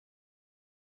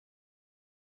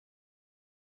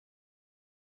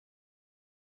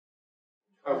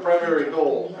Our primary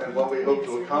goal and what we hope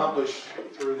to accomplish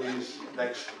through these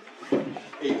next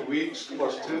 8 weeks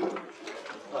plus 2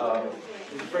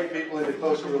 is bring people into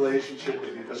closer relationship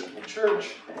with the Episcopal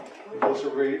Church, closer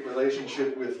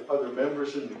relationship with other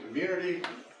members in the community,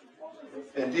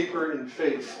 and deeper in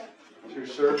faith through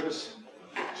service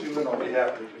to and on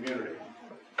behalf of the community.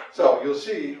 So you'll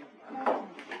see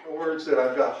the words that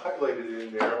I've got highlighted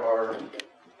in there are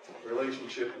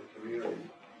relationship and community.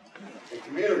 And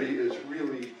community is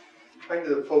really kind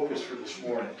of the focus for this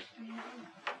morning.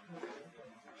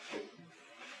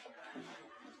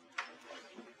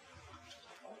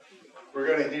 We're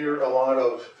going to hear a lot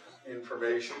of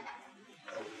information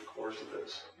over the course of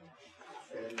this.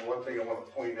 And one thing I want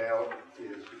to point out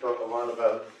is we talk a lot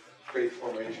about faith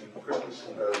formation,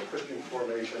 Christian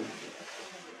formation.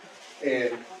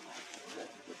 And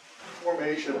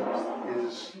formation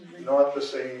is not the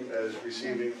same as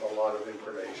receiving a lot of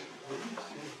information.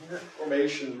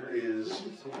 Formation is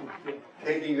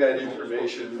taking that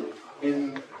information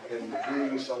in and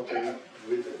doing something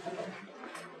with it.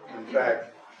 In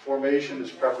fact, formation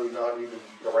is probably not even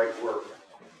the right word.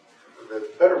 The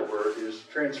better word is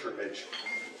transformation.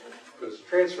 Because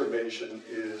transformation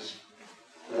is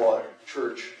what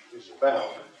church is about.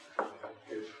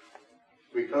 If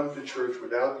we come to church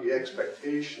without the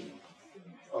expectation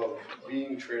of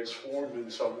being transformed in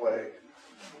some way,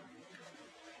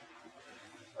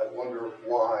 I wonder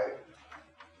why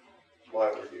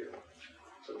we're here.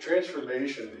 So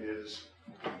transformation is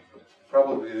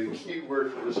probably the key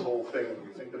word for this whole thing. When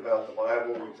we think about the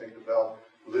Bible, we think about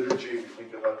liturgy, we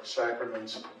think about the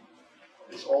sacraments.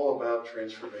 It's all about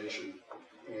transformation.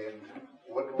 And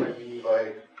what do I mean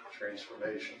by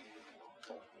transformation?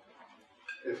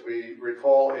 If we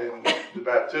recall in the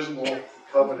baptismal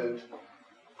covenant,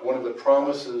 one of the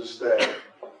promises that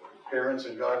parents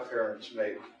and godparents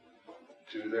make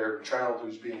to their child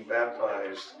who's being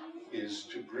baptized is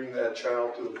to bring that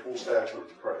child to the full stature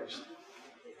of Christ.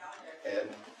 And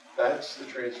that's the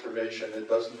transformation. It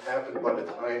doesn't happen by the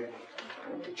time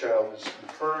the child is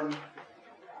confirmed.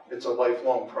 It's a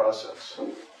lifelong process.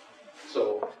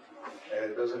 So, and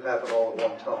it doesn't happen all at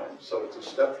one time. So it's a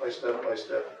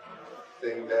step-by-step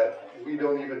thing that we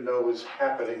don't even know is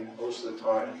happening most of the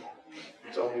time.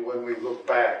 It's only when we look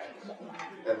back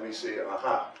and we see,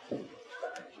 aha,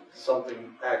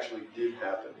 something actually did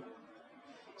happen.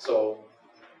 So,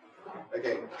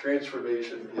 again,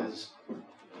 transformation is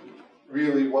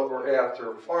really what we're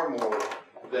after far more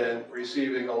than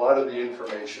receiving a lot of the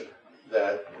information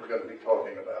that we're going to be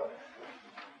talking about.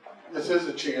 This is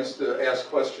a chance to ask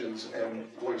questions and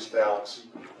voice doubts.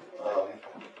 The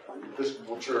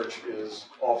Episcopal Church is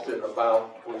often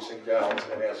about voicing doubts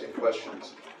and asking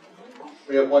questions.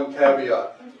 We have one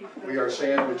caveat. We are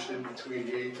sandwiched in between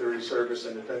the 8:30 service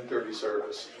and the 10:30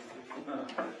 service.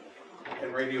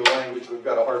 In radio language, we've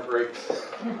got a hard break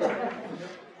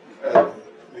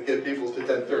to get people to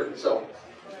 10:30. So,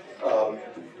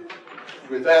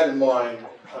 with that in mind,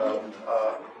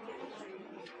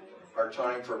 our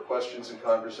time for questions and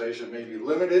conversation may be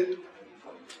limited,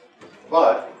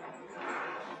 but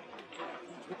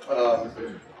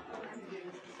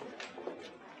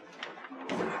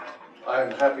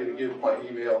I'm happy to give my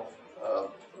email.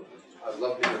 I'd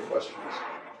love to hear questions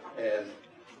and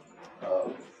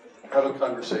have a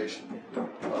conversation.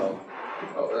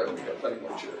 There we got plenty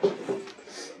more chairs.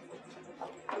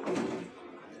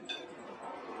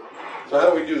 So how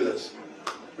do we do this?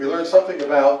 We learn something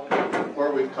about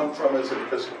where we've come from as an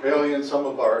Episcopalian, some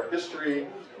of our history,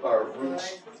 our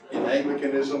roots in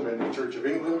Anglicanism and the Church of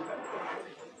England.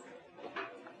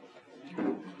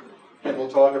 And we'll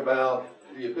talk about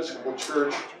the Episcopal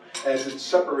Church as it's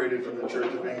separated from the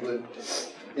Church of England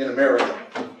in America.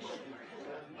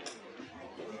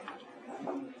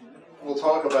 We'll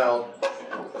talk about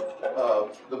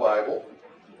the Bible.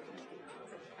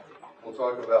 We'll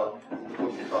talk about the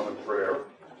Book of Common Prayer.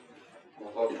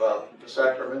 We'll talk about the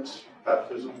sacraments,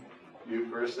 baptism,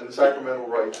 Eucharist, and the sacramental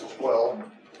rites as well.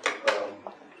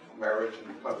 Marriage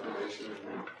and confirmation,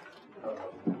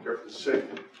 and care for the sick,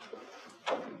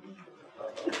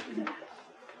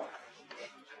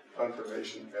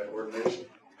 confirmation and ordination.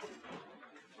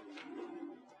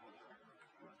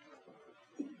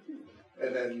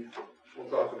 And then we'll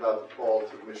talk about the call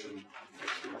to mission.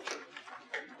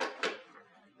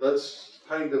 That's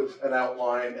kind of an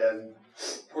outline, and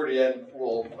toward the end,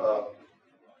 we'll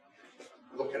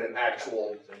look at an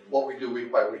actual, what we do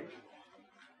week by week.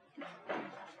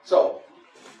 So,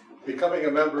 becoming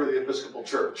a member of the Episcopal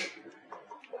Church.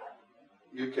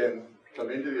 You can come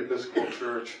into the Episcopal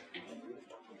Church,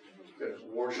 you can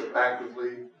worship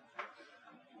actively,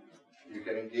 you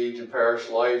can engage in parish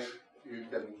life, You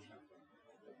can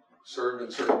serve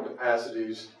in certain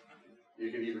capacities. You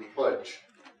can even pledge.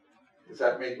 Does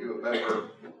that make you a member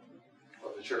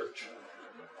of the church?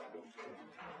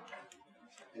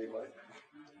 Anybody?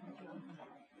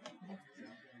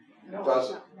 It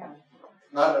doesn't.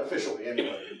 Not officially,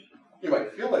 anyway. You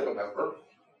might feel like a member,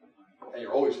 and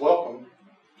you're always welcome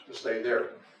to stay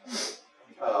there.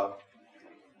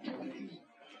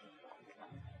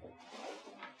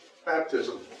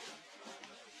 Baptism.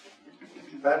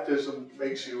 Baptism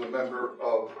makes you a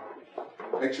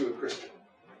Christian.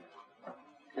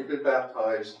 You've been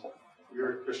baptized,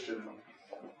 you're a Christian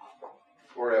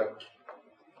forever.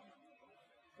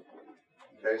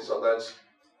 Okay, so that's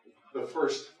the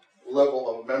first level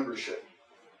of membership.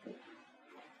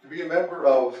 To be a member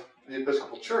of the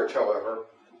Episcopal Church, however,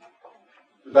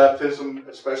 the baptism,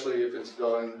 especially if it's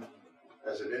done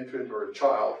as an infant or a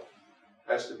child,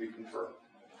 has to be confirmed.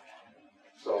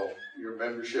 So your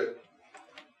membership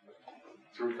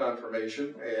through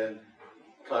confirmation, and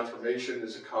confirmation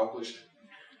is accomplished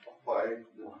by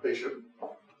the bishop.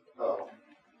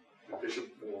 The bishop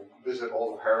will visit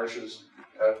all the parishes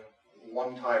at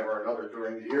one time or another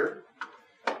during the year.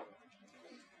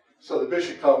 So the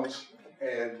bishop comes,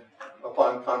 and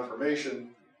upon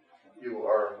confirmation, you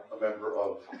are a member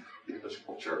of the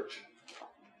Episcopal Church.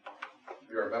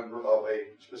 You're a member of a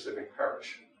specific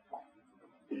parish.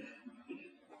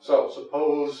 So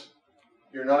suppose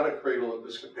you're not a cradle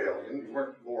Episcopalian, you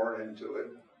weren't born into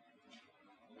it.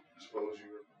 Suppose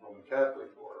you're Roman Catholic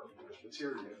or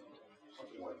Presbyterian,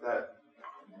 something like that.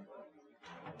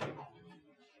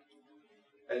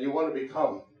 And you want to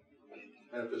become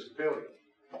an Episcopalian.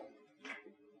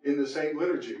 In the same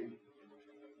liturgy,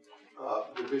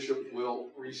 the bishop will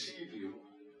receive you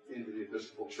into the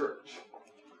Episcopal Church.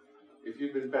 If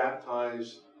you've been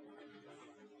baptized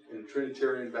in a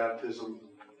Trinitarian baptism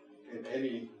in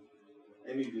any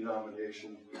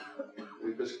denomination, the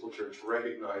Episcopal Church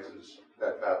recognizes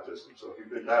that baptism. So if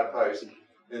you've been baptized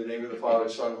in the name of the Father,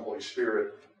 Son, and Holy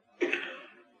Spirit,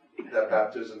 that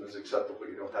baptism is acceptable.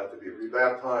 You don't have to be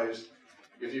rebaptized.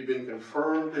 If you've been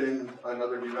confirmed in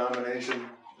another denomination,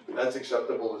 that's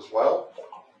acceptable as well.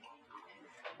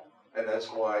 And that's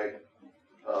why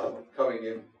coming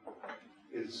in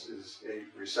is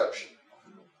a reception.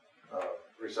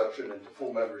 Reception into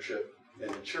full membership in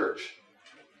the church.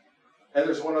 And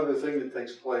there's one other thing that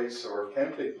takes place, or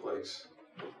can take place,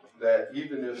 that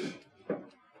even if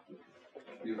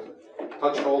you've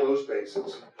touched all those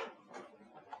bases,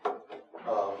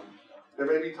 there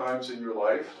may be times in your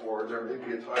life, or there may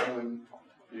be a time when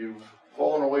you've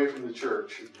fallen away from the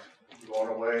church, you've gone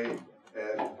away,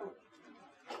 and the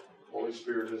Holy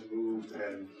Spirit has moved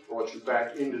and brought you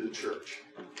back into the church.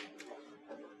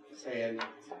 And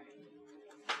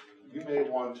you may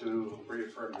want to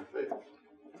reaffirm your faith.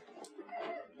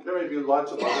 There may be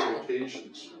lots of other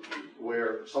occasions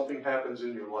where something happens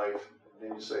in your life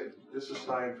and you say, this is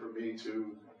time for me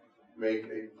to make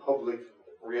a public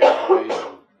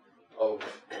reaffirmation of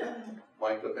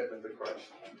my commitment to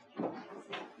Christ.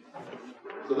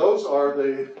 So those are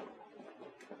the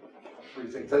three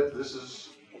things. This is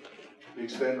the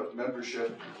extent of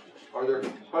membership. Are there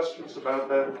questions about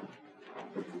that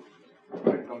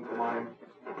that come to mind?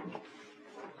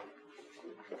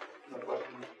 No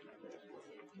questions?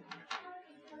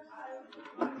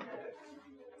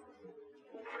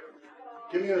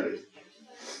 Community.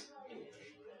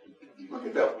 Look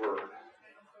at that word.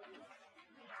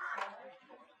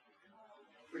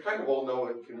 We kind of all know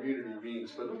what community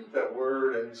means, but look at that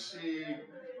word and see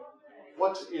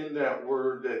what's in that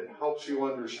word that helps you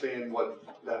understand what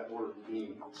that word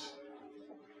means.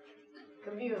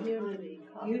 Community. Unity.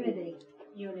 Unity.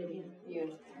 Unity.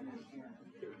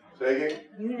 Say again?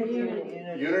 Unity.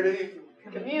 Unity.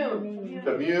 Commune.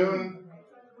 Commune.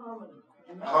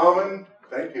 Common.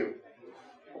 Thank you.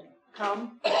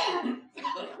 Come.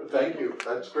 Thank you.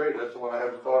 That's great. That's the one I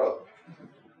haven't thought of.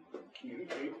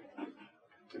 Communicate.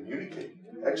 Communicate.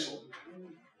 Excellent.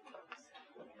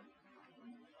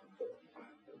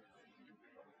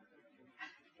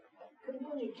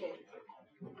 Communicate.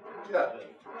 Yeah.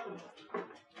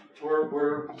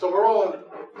 We're all on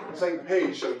the same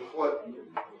page of what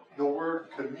the word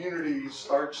community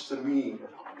starts to mean.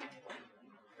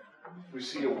 We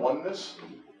see a oneness,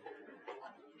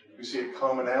 we see a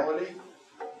commonality,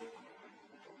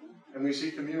 and we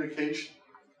see communication.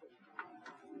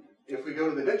 If we go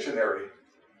to the dictionary,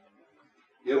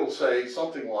 it'll say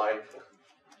something like,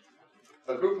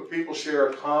 a group of people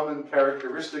share common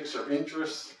characteristics or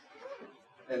interests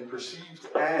and perceived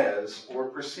as, or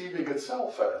perceiving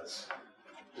itself as,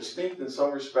 distinct in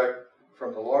some respect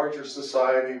from the larger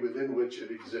society within which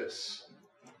it exists.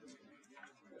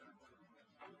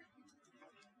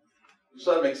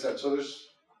 So that makes sense. So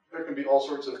there can be all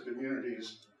sorts of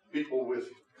communities, people with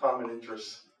common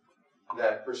interests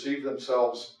that perceive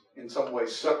themselves in some way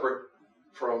separate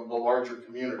from the larger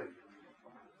community.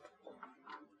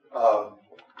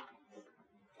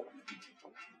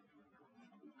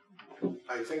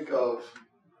 I think of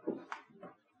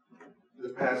the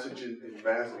passage in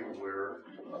Matthew where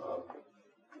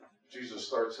Jesus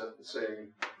starts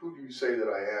saying, "Who do you say that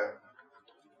I am?"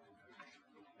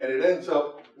 And it ends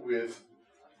up with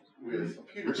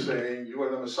Peter saying, "You are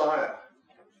the Messiah."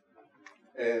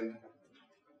 And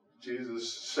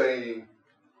Jesus saying,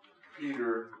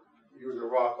 "Peter, you are the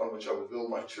rock on which I will build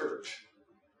my church."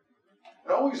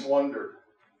 I always wondered,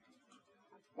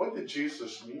 what did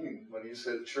Jesus mean when he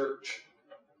said church?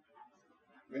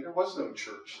 I mean, there was no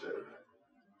church there.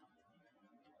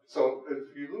 So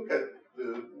if you look at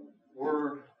the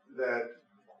word that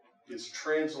is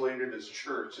translated as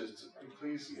church, it's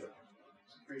ecclesia.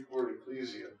 It's the Greek word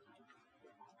ecclesia.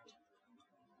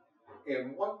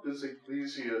 And what does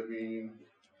ecclesia mean,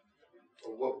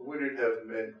 or what would it have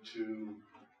meant to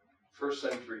first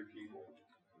century people?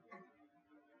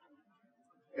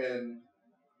 And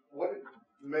what it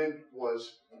meant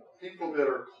was people that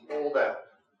are called out.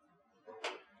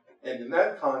 And in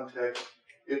that context,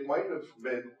 it might have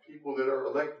meant people that are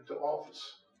elected to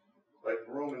office, like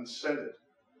the Roman Senate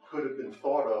could have been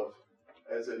thought of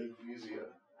as an ecclesia.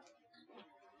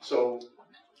 So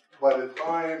by the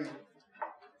time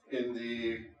in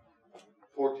the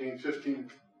 14th,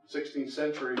 15th, 16th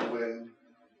century when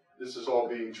this is all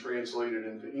being translated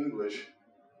into English,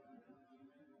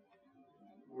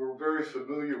 we're very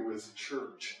familiar with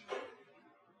church.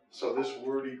 So this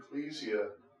word ecclesia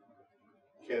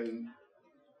can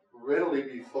readily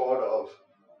be thought of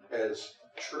as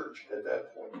church at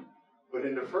that point. But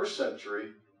in the first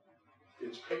century,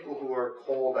 it's people who are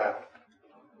called out.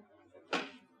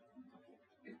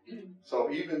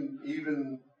 So even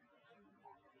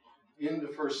in the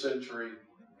first century,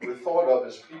 we're thought of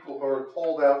as people who are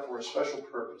called out for a special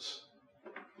purpose.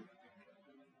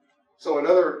 So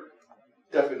another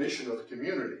definition of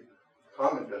community,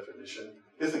 common definition,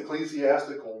 is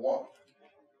ecclesiastical one,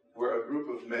 where a group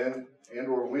of men and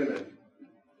or women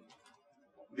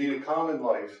lead a common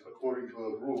life according to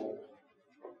a rule.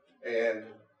 And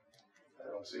I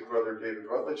don't see Brother David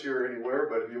Rutledge here anywhere,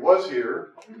 but if he was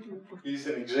here, he's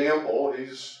an example.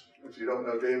 If you don't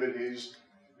know David,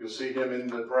 you'll see him in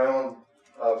the brown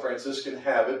Franciscan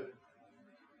habit.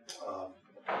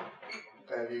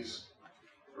 And he's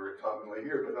very commonly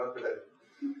here, but not today.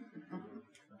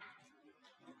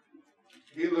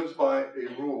 He lives by a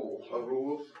rule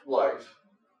of life,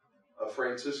 a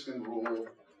Franciscan rule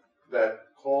that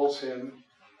calls him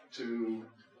to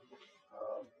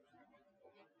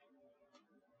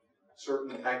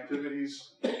certain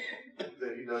activities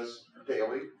that he does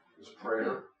daily, his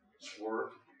prayer, his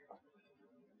work.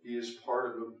 He is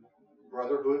part of a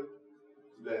brotherhood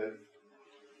that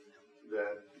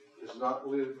does not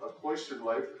live a cloistered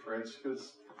life. The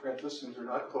Franciscans are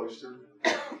not cloistered.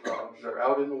 They're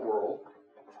out in the world.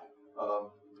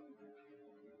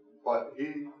 But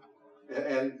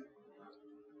and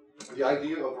the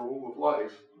idea of a rule of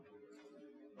life,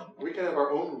 we can have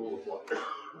our own rule of life.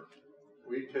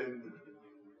 We can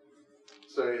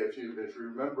say, if you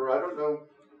remember, I don't know,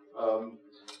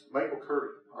 Michael Curry,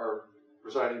 our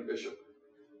presiding bishop,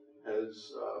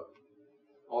 has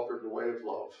authored The Way of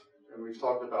Love. And we've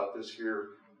talked about this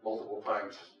here multiple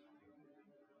times.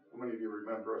 How many of you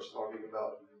remember us talking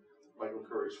about Michael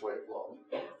Curry's Way of Love?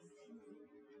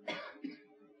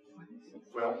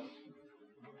 Well,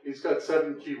 he's got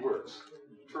 7 key words: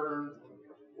 turn,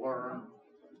 learn,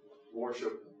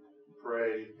 worship,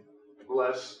 pray,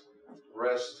 bless,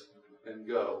 rest, and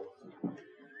go.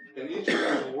 And each of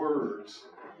those words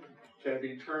can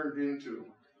be turned into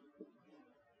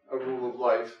a rule of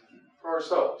life for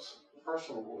ourselves, a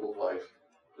personal rule of life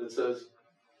that says,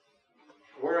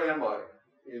 where am I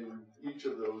in each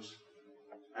of those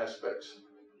aspects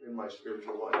in my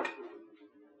spiritual life?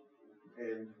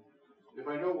 And if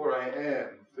I know where I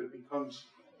am, if it becomes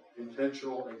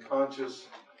intentional and conscious,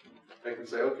 I can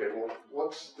say, okay, well,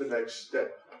 what's the next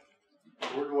step?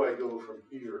 Where do I go from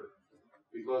here?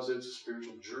 Because it's a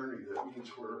spiritual journey that means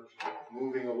we're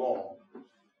moving along.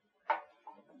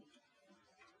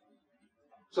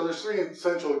 So there's 3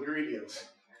 essential ingredients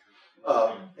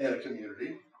in a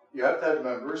community. You have to have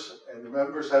members, and the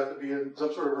members have to be in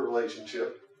some sort of a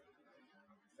relationship.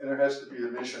 And there has to be a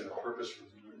mission, a purpose for the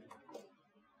community.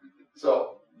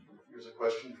 So, here's a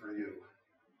question for you.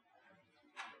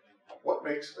 What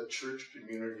makes a church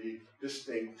community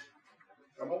distinct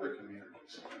from other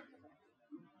communities?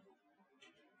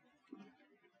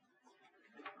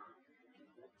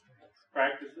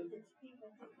 Practices.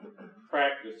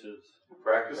 Practices.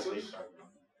 Practices?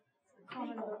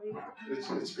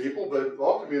 It's people, but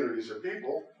all communities are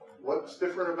people. What's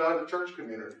different about a church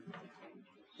community?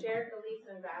 Shared beliefs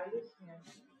and values.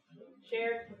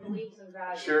 Shared beliefs and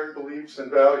values. Shared beliefs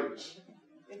and values.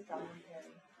 It's voluntary.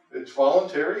 It's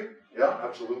voluntary. Yeah,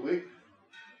 absolutely.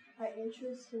 An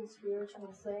interest in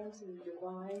spiritual things and the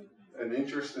divine. An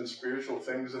interest in spiritual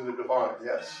things and the divine.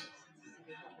 Yes.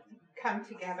 Come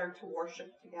together to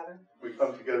worship together. We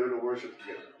come together to worship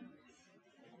together.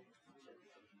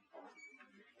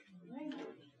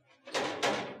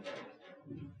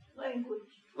 Language.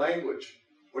 Language.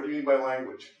 What do you mean by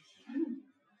language?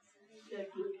 That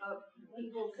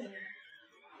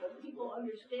people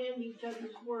understand each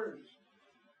other's words.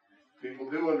 People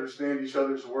do understand each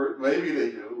other's words. Maybe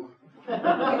they do.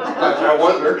 I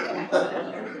wonder.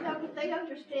 Yeah, but they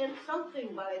understand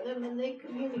something by them and they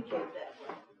communicate that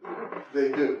way.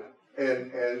 They do.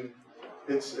 And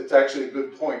it's actually a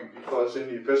good point, because in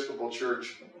the Episcopal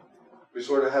Church, we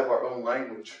sort of have our own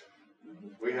language.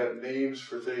 We have names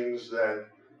for things that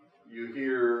you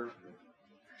hear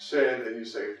said and you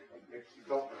say, what are you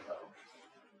talking about?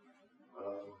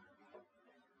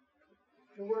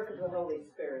 The work of the Holy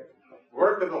Spirit.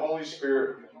 Work of the Holy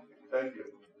Spirit. Thank you.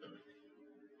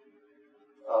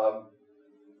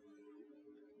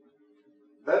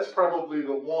 That's probably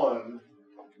the one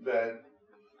that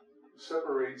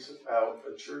separates out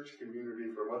a church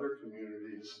community from other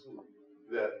communities,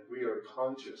 that we are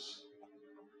conscious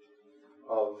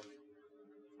of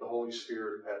the Holy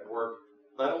Spirit at work,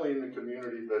 not only in the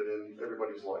community, but in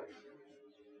everybody's life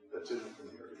that's in the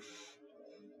community.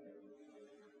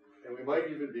 And we might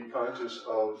even be conscious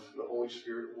of the Holy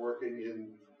Spirit working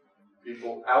in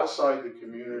people outside the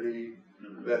community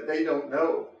that they don't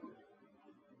know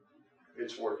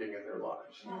it's working in their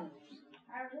lives.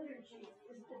 Our liturgy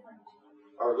is different.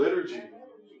 Our liturgy,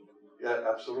 yeah,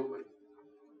 absolutely.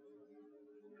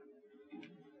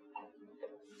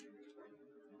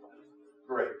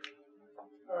 Great.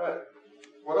 All right.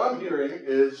 What I'm hearing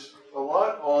is a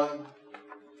lot on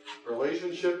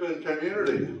relationship and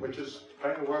community, which is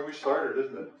kind of where we started,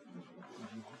 isn't it?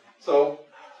 So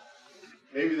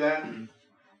maybe that,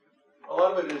 a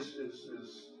lot of it is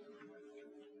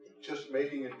just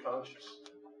making it conscious,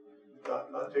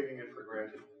 not taking it for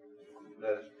granted.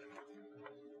 That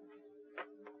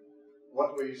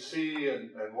what we see and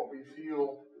what we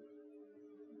feel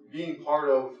being part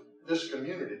of this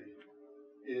community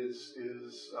is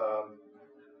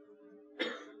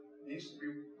needs to be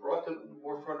brought to the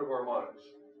forefront of our minds.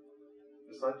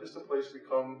 It's not just a place we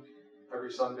come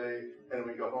every Sunday and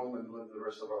we go home and live the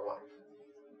rest of our life.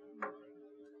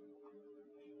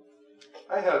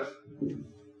 I have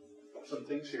some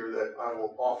things here that I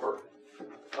will offer.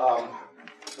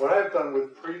 What I've done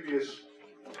with previous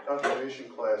confirmation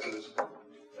classes,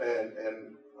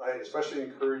 and I especially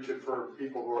encourage it for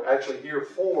people who are actually here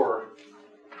for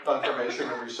confirmation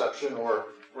and reception or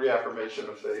reaffirmation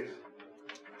of faith.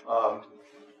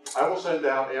 I will send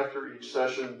out after each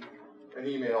session an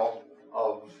email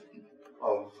of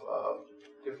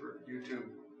different YouTube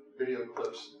video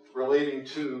clips relating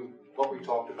to what we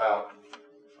talked about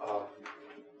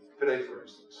today, for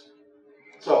instance.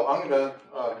 So I'm going to,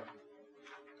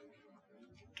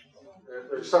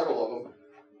 there's several of them,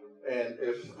 and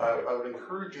if I would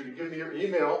encourage you to give me your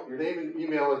email, your name and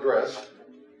email address.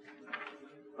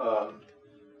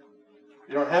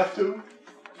 You don't have to,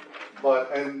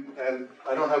 but and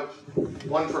I don't have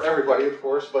one for everybody, of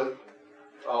course, but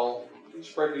I'll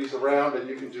spread these around, and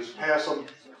you can just pass them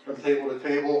from table to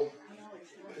table.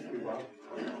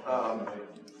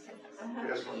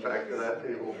 Pass one back to that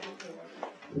table.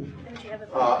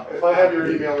 If I have your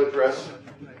email address,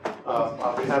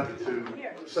 I'll be happy to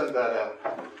send that out.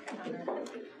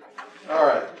 All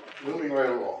right, moving right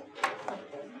along.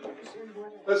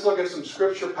 Let's look at some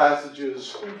scripture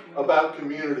passages about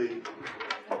community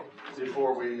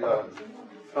before we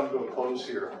come to a close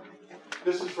here.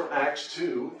 This is from Acts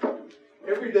 2.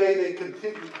 Every day they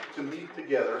continued to meet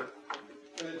together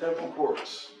in the temple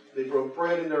courts. They broke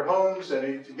bread in their homes and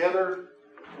ate together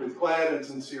with glad and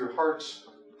sincere hearts,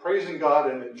 praising God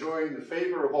and enjoying the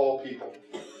favor of all people.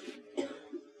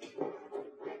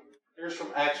 Here's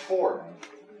from Acts 4.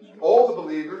 All the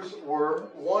believers were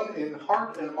one in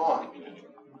heart and mind.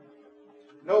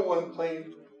 No one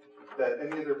claimed that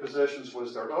any of their possessions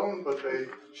was their own, but they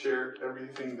shared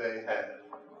everything they had.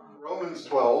 Romans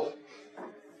 12,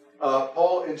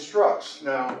 Paul instructs.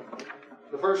 Now,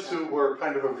 the first two were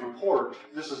kind of a report.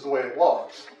 This is the way it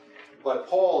was. But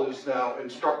Paul is now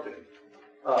instructing.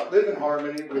 Live in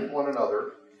harmony with one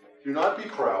another. Do not be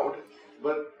proud,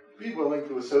 but Be willing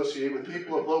to associate with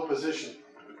people of low position.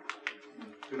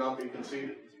 Do not be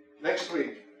conceited. Next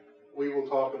week, we will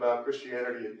talk about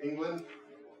Christianity in England,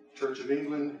 Church of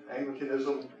England,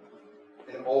 Anglicanism,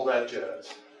 and all that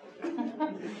jazz.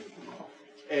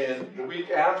 And the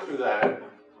week after that,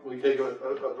 we take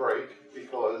a break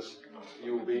because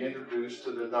you will be introduced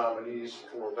to the nominees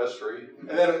for vestry.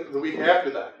 And then the week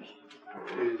after that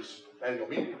is annual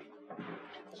meeting.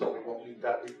 So we won't meet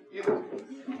that week either.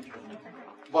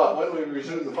 But when we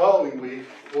resume the following week,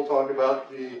 we'll talk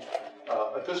about the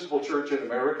Episcopal Church in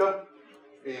America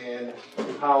and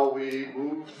how we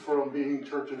moved from being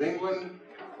Church of England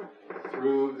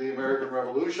through the American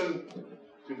Revolution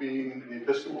to being the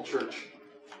Episcopal Church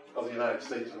of the United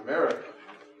States of America.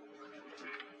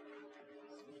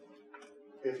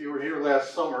 If you were here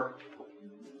last summer,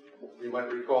 you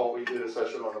might recall we did a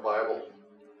session on the Bible.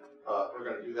 We're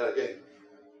going to do that again.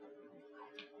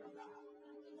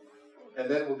 And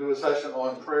then we'll do a session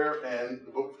on prayer and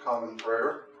the Book of Common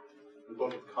Prayer. The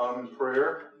Book of Common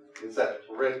Prayer is that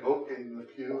red book in the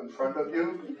pew in front of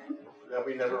you that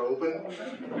we never open.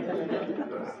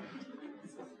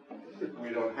 We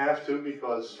don't have to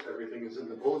because everything is in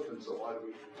the bulletin, so why do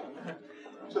we?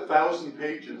 It's 1,000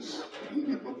 pages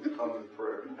in the Book of Common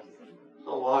Prayer. There's a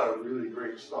lot of really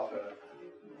great stuff in it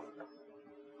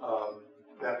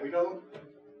that we don't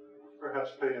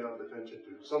perhaps pay enough attention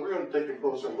to. So we're going to take a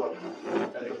closer look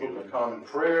at the Book of Common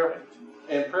Prayer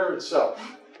and prayer itself.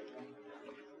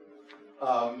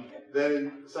 Then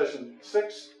in session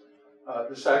 6,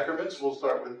 the sacraments, we'll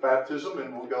start with baptism,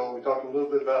 and we talk a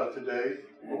little bit about it today.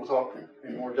 We'll talk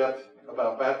in more depth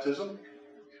about baptism.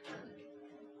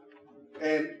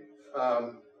 And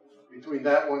between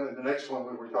that one and the next one,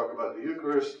 when we talk about the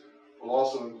Eucharist, we'll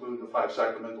also include the 5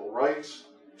 sacramental rites.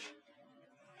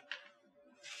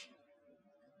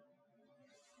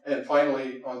 And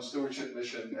finally, on stewardship,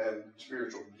 mission, and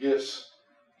spiritual gifts,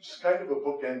 it's kind of a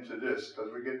bookend to this,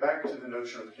 because we get back to the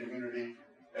notion of community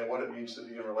and what it means to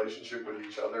be in relationship with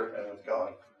each other and with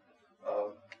God.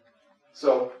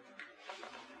 So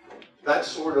that's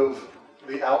sort of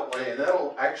the outlay, and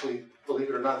that'll actually, believe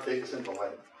it or not, take us into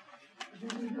Lent.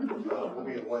 We'll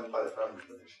be in Lent by the time we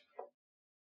finish.